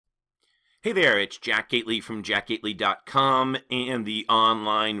Hey there, it's Jack Gately from jackgately.com and the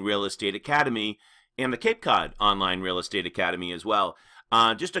Online Real Estate Academy and the Cape Cod Online Real Estate Academy as well.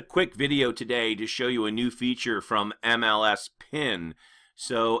 Just a quick video today to show you a new feature from MLSPIN.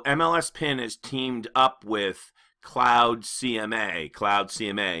 So MLSPIN has teamed up with Cloud CMA. Cloud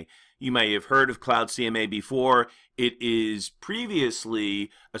CMA. You may have heard of Cloud CMA before. It is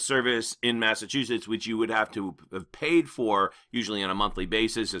previously a service in Massachusetts which you would have to have paid for, usually on a monthly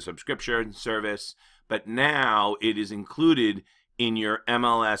basis, a subscription service. But now it is included in your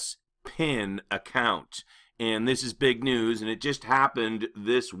MLSPIN account. And this is big news, and it just happened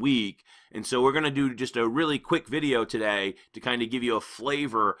this week. And so we're going to do just a really quick video today to kind of give you a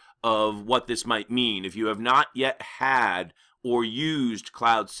flavor of what this might mean. If you have not yet had or used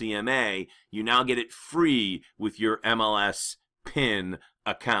Cloud CMA, you now get it free with your MLSPIN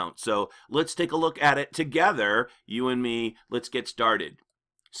account. So let's take a look at it together, you and me. Let's get started.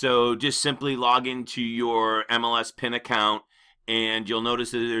 So just simply log into your MLSPIN account, and you'll notice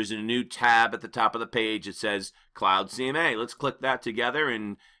that there's a new tab at the top of the page. It says Cloud CMA. Let's click that together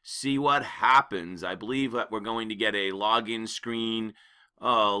and see what happens. I believe that we're going to get a login screen.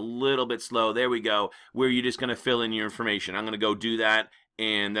 Oh, a little bit slow. There we go. Where you're just going to fill in your information. I'm going to go do that,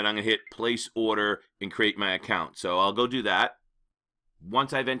 and then I'm going to hit place order and create my account. So I'll go do that.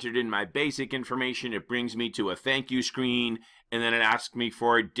 Once I've entered in my basic information, it brings me to a thank you screen, and then it asks me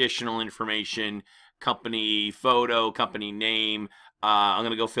for additional information, company photo, company name. I'm going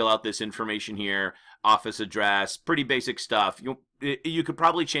to go fill out this information here, office address, pretty basic stuff. You could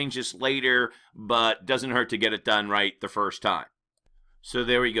probably change this later, but doesn't hurt to get it done right the first time. So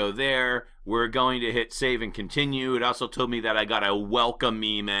there we go there. We're going to hit save and continue. It also told me that I got a welcome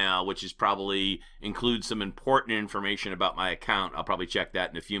email, which is probably includes some important information about my account. I'll probably check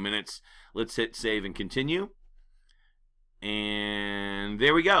that in a few minutes. Let's hit save and continue. And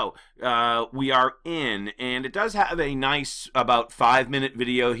there we go. We are in, and it does have a nice about 5-minute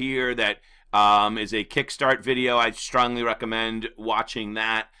video here that is a kickstart video. I strongly recommend watching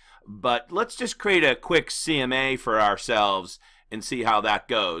that. But let's just create a quick CMA for ourselves and see how that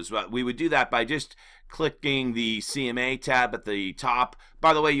goes. But we would do that by just clicking the CMA tab at the top.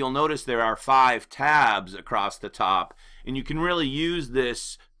 By the way, you'll notice there are 5 tabs across the top, and you can really use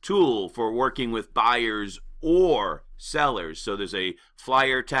this tool for working with buyers or sellers. So there's a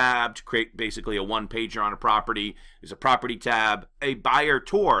flyer tab to create basically a one-pager on a property. There's a property tab, a buyer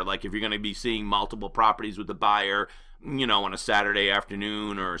tour, like if you're going to be seeing multiple properties with the buyer, you know, on a Saturday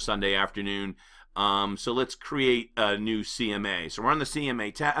afternoon or a Sunday afternoon. So let's create a new CMA. So we're on the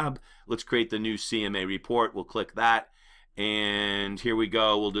CMA tab. Let's create the new CMA report. We'll click that, and here we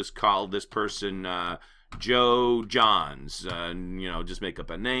go. We'll just call this person Joe Johns. Just make up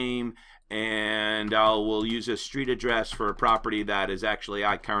a name, and we'll use a street address for a property that is actually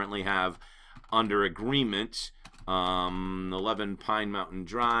I currently have under agreement. 11 Pine Mountain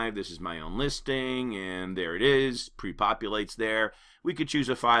Drive. This is my own listing, and there it is. Prepopulates there. We could choose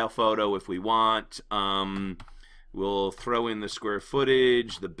a file photo if we want. We'll throw in the square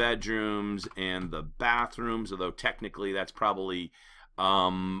footage, the bedrooms, and the bathrooms, although technically that's probably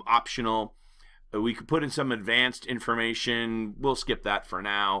optional. We could put in some advanced information. We'll skip that for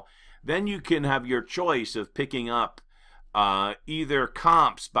now. Then you can have your choice of picking up either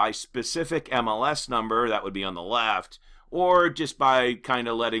comps by specific MLS number, that would be on the left, or just by kind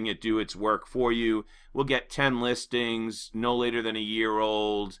of letting it do its work for you. We'll get 10 listings, no later than a year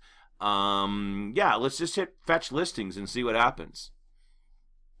old. Yeah, let's just hit fetch listings and see what happens.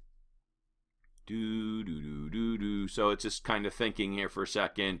 So it's just kind of thinking here for a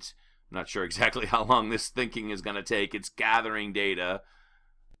second. I'm not sure exactly how long this thinking is going to take. It's gathering data.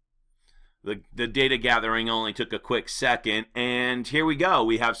 The data gathering only took a quick second, and here we go.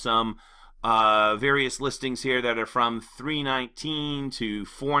 We have some various listings here that are from 319 to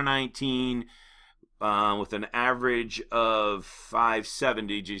 419 with an average of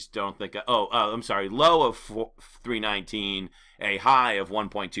 570. Just don't think. I'm sorry. Low of 319, a high of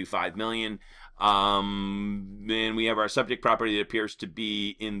 1.25 million. Then we have our subject property that appears to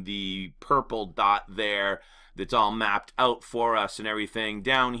be in the purple dot there. That's all mapped out for us and everything.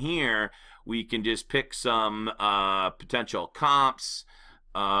 Down here, we can just pick some potential comps.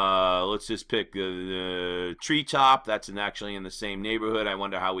 Let's just pick the treetop. That's actually in the same neighborhood. I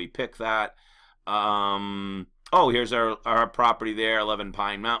wonder how we pick that. Here's our property there, 11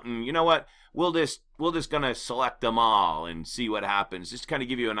 Pine Mountain. You know what? We'll just gonna select them all and see what happens. Just kind of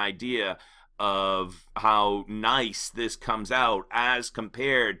give you an idea of how nice this comes out as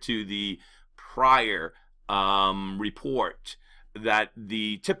compared to the prior report that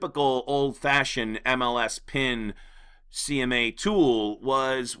the typical old-fashioned MLSPIN CMA tool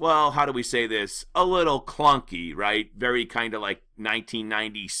was, well, how do we say this? A little clunky, right? Very kind of like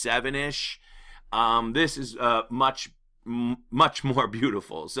 1997-ish. This is much more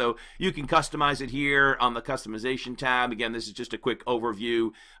beautiful. So you can customize it here on the customization tab. Again, this is just a quick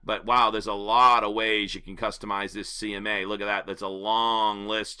overview, but wow, there's a lot of ways you can customize this CMA. Look at that. That's a long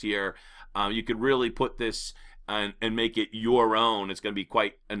list here. You could really put this and make it your own. It's going to be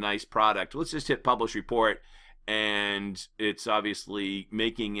quite a nice product. Let's just hit publish report, and it's obviously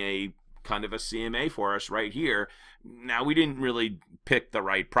making a kind of a CMA for us right here. Now, we didn't really pick the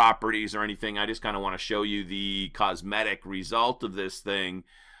right properties or anything. I just kind of want to show you the cosmetic result of this thing.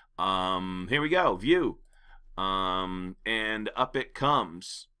 Here we go, view. And up it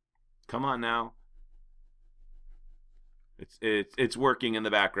comes. Come on now. It's working in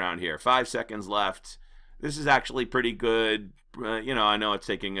the background here. 5 seconds left. This is actually pretty good. You know, I know it's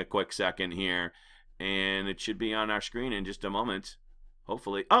taking a quick second here, and it should be on our screen in just a moment.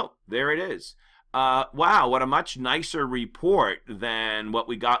 Hopefully. Oh, there it is. Wow, what a much nicer report than what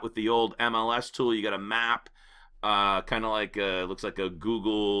we got with the old MLS tool. You got a map, kind of like looks like a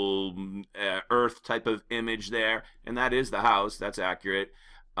Google Earth type of image there, and that is the house. That's accurate.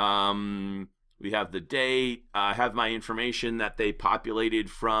 We have the date. I have my information that they populated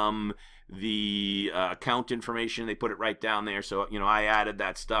from the account information. They put it right down there, so you know I added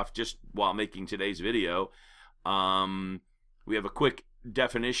that stuff just while making today's video. We have a quick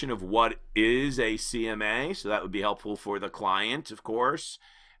definition of what is a CMA, so that would be helpful for the client, of course.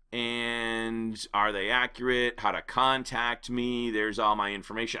 And are they accurate? How to contact me? There's all my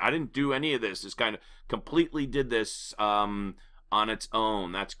information. I didn't do any of this. Just kind of completely did this on its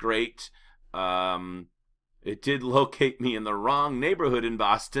own. That's great. It did locate me in the wrong neighborhood in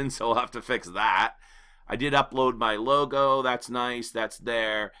Boston, so I'll have to fix that. I did upload my logo. That's nice. That's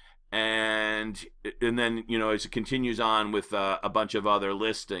there. And then, you know, as it continues on with a bunch of other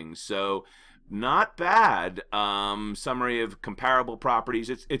listings. So not bad. Summary of comparable properties.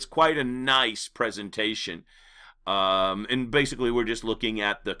 It's quite a nice presentation. And basically we're just looking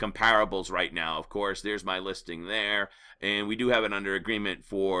at the comparables right now. Of course, there's my listing there. And we do have it under agreement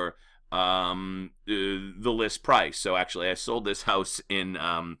for the list price. So actually I sold this house in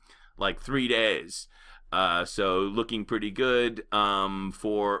like 3 days. So looking pretty good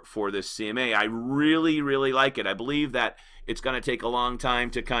for this CMA. I really like it. I believe that it's going to take a long time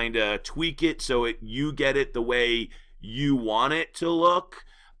to kind of tweak it so you get it the way you want it to look.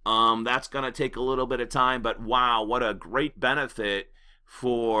 That's going to take a little bit of time, but wow, what a great benefit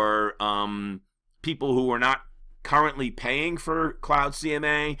for people who are not currently paying for Cloud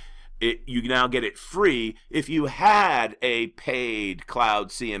CMA. You now get it free. If you had a paid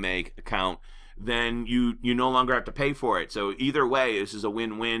Cloud CMA account, then you no longer have to pay for it. So either way, this is a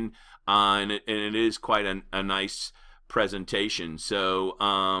win-win, and it is quite a nice presentation. So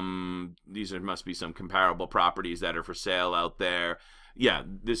these must be some comparable properties that are for sale out there. Yeah,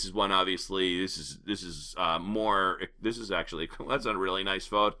 this is one. Obviously, this is more. This is actually, that's a really nice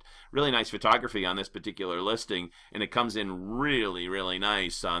photography on this particular listing, and it comes in really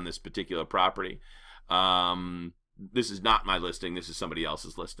nice on this particular property. This is not my listing. This is somebody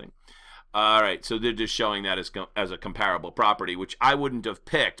else's listing. All right, so they're just showing that as a comparable property, which I wouldn't have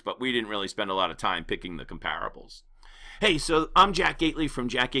picked, but we didn't really spend a lot of time picking the comparables. Hey, so I'm Jack Gately from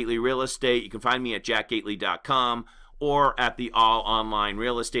Jack Gately Real Estate. You can find me at jackgately.com or at the All Online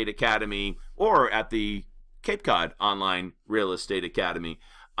Real Estate Academy or at the Cape Cod Online Real Estate Academy.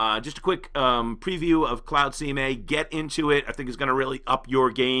 Just a quick preview of Cloud CMA. Get into it. I think it's going to really up your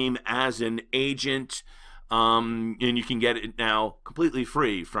game as an agent. And you can get it now completely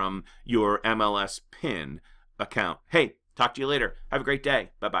free from your MLSPIN account. Hey, talk to you later. Have a great day.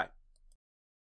 Bye-bye.